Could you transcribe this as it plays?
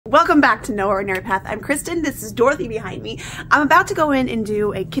Welcome back to No Ordinary Path. I'm Kristen. This is Dorothy behind me. I'm about to go in and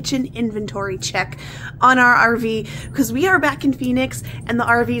do a kitchen inventory check on our RV because we are back in Phoenix and the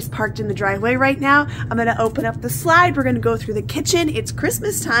RV is parked in the driveway right now. I'm going to open up the slide. We're going to go through the kitchen. It's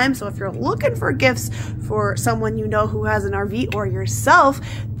Christmas time, so if you're looking for gifts for someone you know who has an RV or yourself,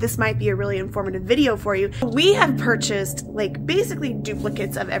 this might be a really informative video for you. We have purchased like basically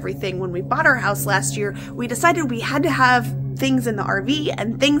duplicates of everything. When we bought our house last year, we decided we had to have things in the RV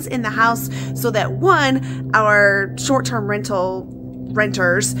and things in the house so that one, our short-term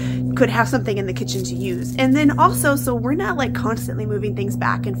renters could have something in the kitchen to use, and then also so we're not like constantly moving things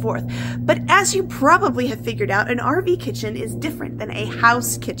back and forth. But as you probably have figured out, an RV kitchen is different than a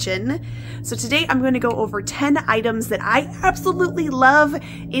house kitchen. So today I'm going to go over 10 items that I absolutely love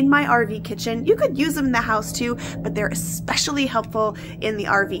in my RV kitchen. You could use them in the house too, but they're especially helpful in the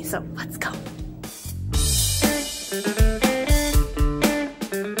RV. So let's go.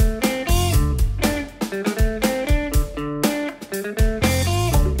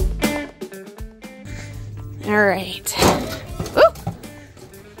 All right. Ooh.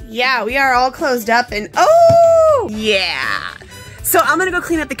 Yeah, we are all closed up and oh, yeah. So I'm gonna go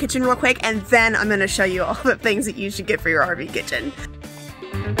clean up the kitchen real quick and then I'm gonna show you all the things that you should get for your RV kitchen.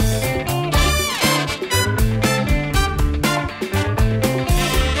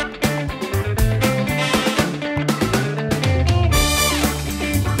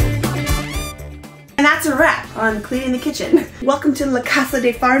 And that's a wrap on cleaning the kitchen. Welcome to La Casa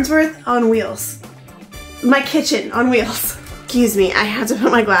de Farnsworth on wheels. My kitchen on wheels. Excuse me, I have to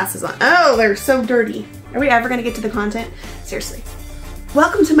put my glasses on. Oh, they're so dirty. Are we ever gonna get to the content? Seriously.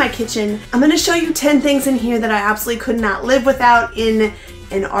 Welcome to my kitchen. I'm gonna show you 10 things in here that I absolutely could not live without in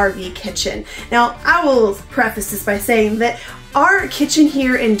an RV kitchen. Now, I will preface this by saying that our kitchen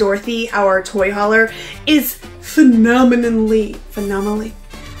here in Dorothy, our toy hauler, is phenomenally.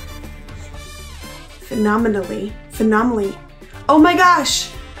 Oh my gosh.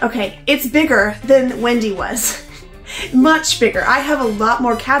 Okay, it's bigger than Wendy was. Much bigger. I have a lot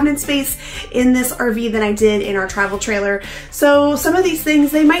more cabinet space in this RV than I did in our travel trailer. So some of these things,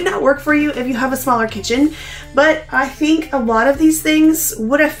 they might not work for you if you have a smaller kitchen, but I think a lot of these things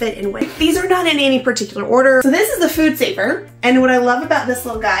would have fit in with. These are not in any particular order. So this is the food saver, and what I love about this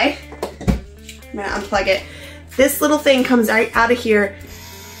little guy, I'm gonna unplug it. This little thing comes out of here,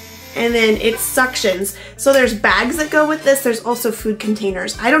 and then it suctions. So there's bags that go with this. There's also food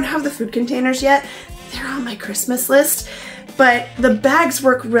containers. I don't have the food containers yet. They're on my Christmas list, but the bags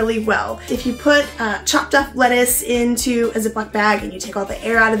work really well. If you put chopped up lettuce into a Ziploc bag and you take all the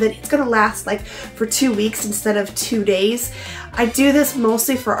air out of it, it's gonna last like for 2 weeks instead of 2 days. I do this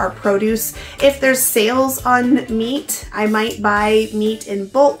mostly for our produce. If there's sales on meat, I might buy meat in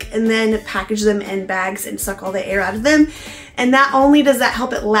bulk and then package them in bags and suck all the air out of them. And not only does that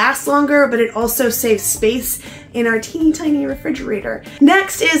help it last longer, but it also saves space in our teeny tiny refrigerator.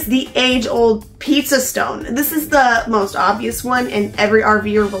 Next is the age-old pizza stone. This is the most obvious one, and every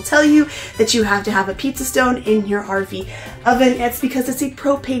RVer will tell you that you have to have a pizza stone in your RV oven. It's because it's a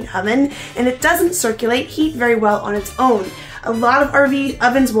propane oven and it doesn't circulate heat very well on its own. A lot of RV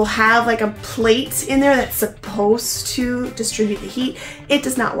ovens will have like a plate in there that's supposed to distribute the heat. It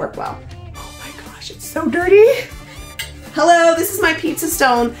does not work well. Oh my gosh, it's so dirty. Hello, this is my pizza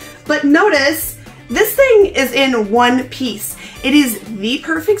stone, but notice this thing is in one piece. It is the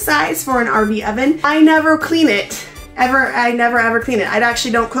perfect size for an RV oven. I never clean it, ever. I never ever clean it. I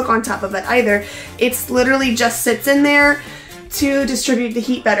actually don't cook on top of it either. It's literally just sits in there to distribute the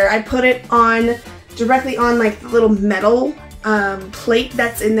heat better. I put it on directly on like the little metal plate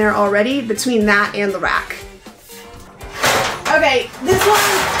that's in there already between that and the rack. Okay, this one.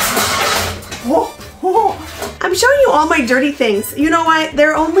 I'm showing you all my dirty things. You know what?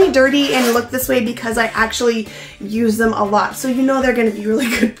 They're only dirty and look this way because I actually use them a lot. So you know they're gonna be really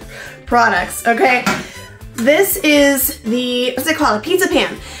good products, okay? This is the, what's it called? A pizza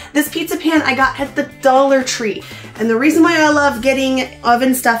pan. This pizza pan I got at the Dollar Tree. And the reason why I love getting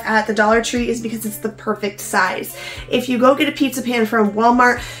oven stuff at the Dollar Tree is because it's the perfect size. If you go get a pizza pan from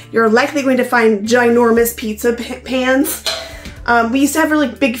Walmart, you're likely going to find ginormous pizza pans. We used to have a really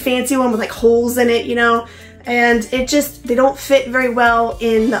big fancy one with like holes in it, you know, and it just, they don't fit very well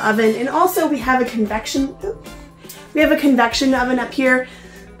in the oven. And also we have a convection oven up here.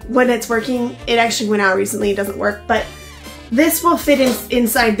 When it's working, it actually went out recently, it doesn't work, but this will fit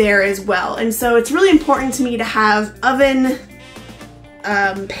inside there as well. And so it's really important to me to have oven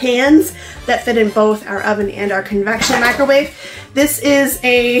pans that fit in both our oven and our convection microwave. This is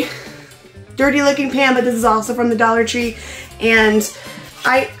a dirty looking pan, but this is also from the Dollar Tree. And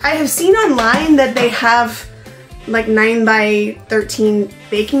I have seen online that they have like 9 by 13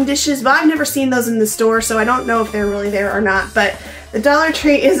 baking dishes, but I've never seen those in the store, so I don't know if they're really there or not. But the Dollar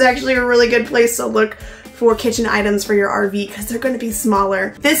Tree is actually a really good place to look for kitchen items for your RV because they're going to be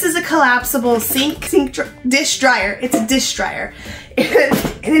smaller. This is a collapsible dish dryer. It's a dish dryer.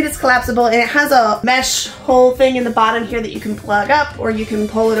 And it is collapsible, and it has a mesh hole thing in the bottom here that you can plug up, or you can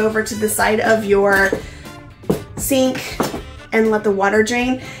pull it over to the side of your sink and let the water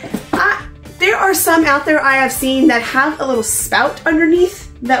drain. There are some out there I have seen that have a little spout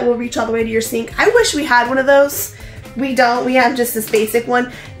underneath that will reach all the way to your sink. I wish we had one of those. We don't. We have just this basic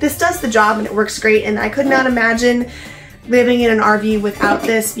one. This does the job and it works great, and I could not imagine living in an RV without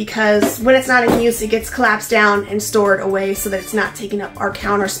this, because when it's not in use, it gets collapsed down and stored away so that it's not taking up our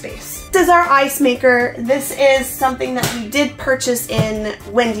counter space. This is our ice maker. This is something that we did purchase in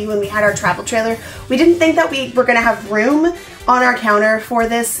Wendy when we had our travel trailer. We didn't think that we were gonna have room on our counter for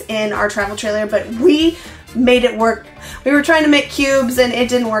this in our travel trailer, but we made it work. We were trying to make cubes and it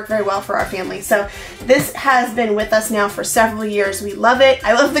didn't work very well for our family. So this has been with us now for several years. We love it.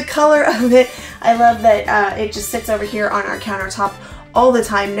 I love the color of it. I love that it just sits over here on our countertop all the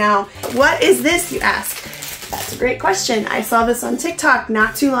time now. What is this, you ask? That's a great question. I saw this on TikTok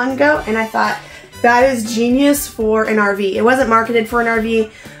not too long ago, and I thought that is genius for an RV. It wasn't marketed for an RV,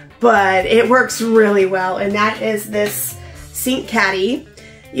 but it works really well, and that is this sink caddy.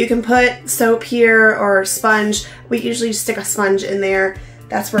 You can put soap here or sponge. We usually stick a sponge in there.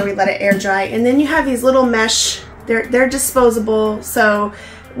 That's where we let it air dry. And then you have these little mesh, they're disposable, so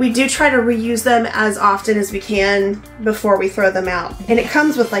we do try to reuse them as often as we can before we throw them out. And it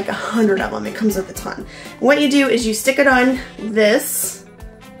comes with like 100 of them. It comes with a ton. And what you do is you stick it on this,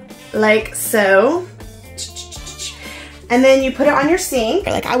 like so. And then you put it on your sink.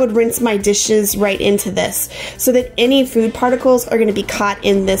 Like, I would rinse my dishes right into this so that any food particles are gonna be caught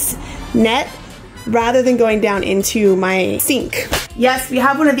in this net rather than going down into my sink. Yes, we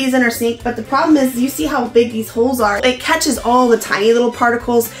have one of these in our sink, but the problem is, you see how big these holes are? It catches all the tiny little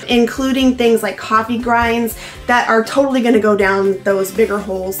particles, including things like coffee grinds that are totally gonna go down those bigger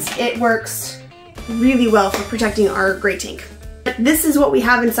holes. It works really well for protecting our gray tank. This is what we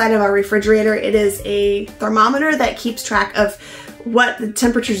have inside of our refrigerator. It is a thermometer that keeps track of what the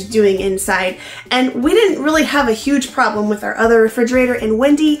temperature is doing inside. And we didn't really have a huge problem with our other refrigerator in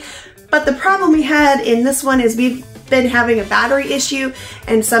Wendy, but the problem we had in this one is we've been having a battery issue,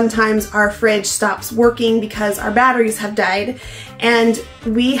 and sometimes our fridge stops working because our batteries have died, and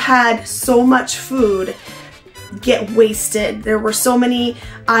we had so much food get wasted. There were so many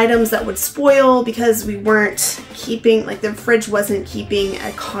items that would spoil because we weren't keeping, like the fridge wasn't keeping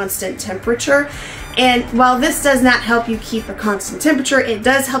a constant temperature. And while this does not help you keep a constant temperature, it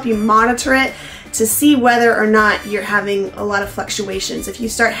does help you monitor it to see whether or not you're having a lot of fluctuations. If you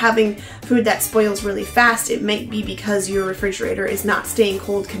start having food that spoils really fast, it might be because your refrigerator is not staying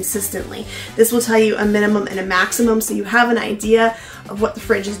cold consistently. This will tell you a minimum and a maximum, so you have an idea of what the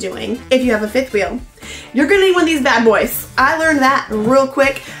fridge is doing. If you have a fifth wheel, you're gonna need one of these bad boys. I learned that real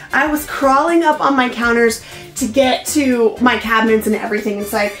quick. I was crawling up on my counters to get to my cabinets and everything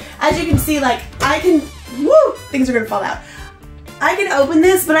inside. As you can see, like, I can, woo, things are gonna fall out. I can open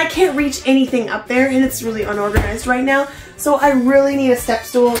this, but I can't reach anything up there, and it's really unorganized right now. So I really need a step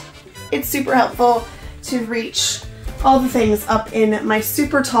stool. It's super helpful to reach all the things up in my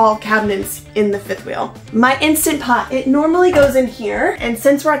super tall cabinets in the fifth wheel. My Instant Pot, it normally goes in here, and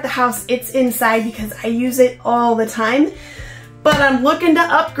since we're at the house, it's inside because I use it all the time. But I'm looking to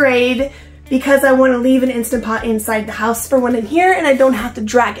upgrade because I want to leave an Instant Pot inside the house for when I'm here and I don't have to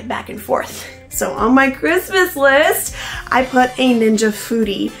drag it back and forth. So on my Christmas list, I put a Ninja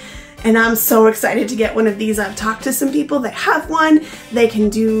Foodie, and I'm so excited to get one of these. I've talked to some people that have one. They can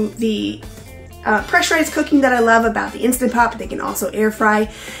do the pressurized cooking that I love about the Instant Pot, but they can also air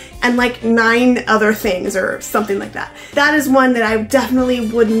fry, and like 9 other things or something like that. That is one that I definitely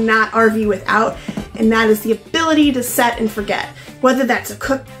would not RV without, and that is the ability to set and forget. Whether that's a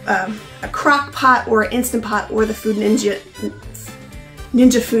crock pot or an Instant Pot or the Ninja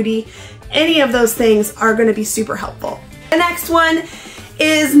Foodie, any of those things are going to be super helpful. The next one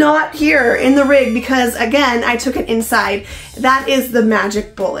is not here in the rig because, again, I took it inside. That is the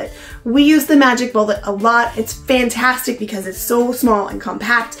Magic Bullet. We use the Magic Bullet a lot. It's fantastic because it's so small and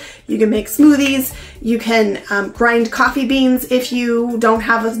compact. You can make smoothies. You can grind coffee beans if you don't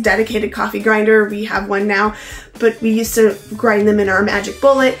have a dedicated coffee grinder. We have one now, but we used to grind them in our Magic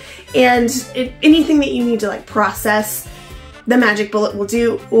Bullet. And anything that you need to like process, the Magic Bullet will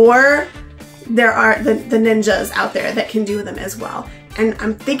do, or there are the Ninjas out there that can do them as well. And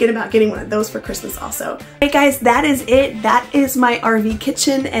I'm thinking about getting one of those for Christmas also. Alright guys, that is it. That is my RV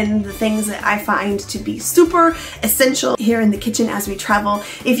kitchen and the things that I find to be super essential here in the kitchen as we travel.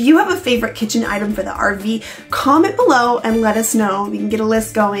 If you have a favorite kitchen item for the RV, comment below and let us know. We can get a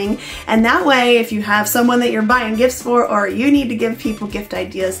list going. And that way, if you have someone that you're buying gifts for or you need to give people gift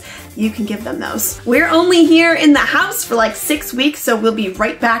ideas, you can give them those. We're only here in the house for like 6 weeks, so we'll be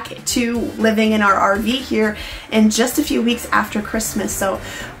right back to living in our RV here in just a few weeks after Christmas. So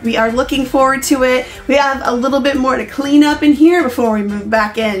we are looking forward to it. We have a little bit more to clean up in here before we move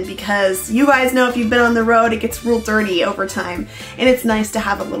back in, because you guys know if you've been on the road, it gets real dirty over time. And it's nice to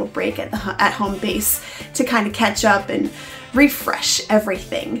have a little break at the at-home base to kind of catch up and refresh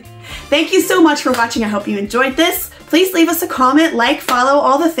everything. Thank you so much for watching. I hope you enjoyed this. Please leave us a comment, like, follow,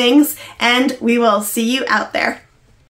 all the things, and we will see you out there.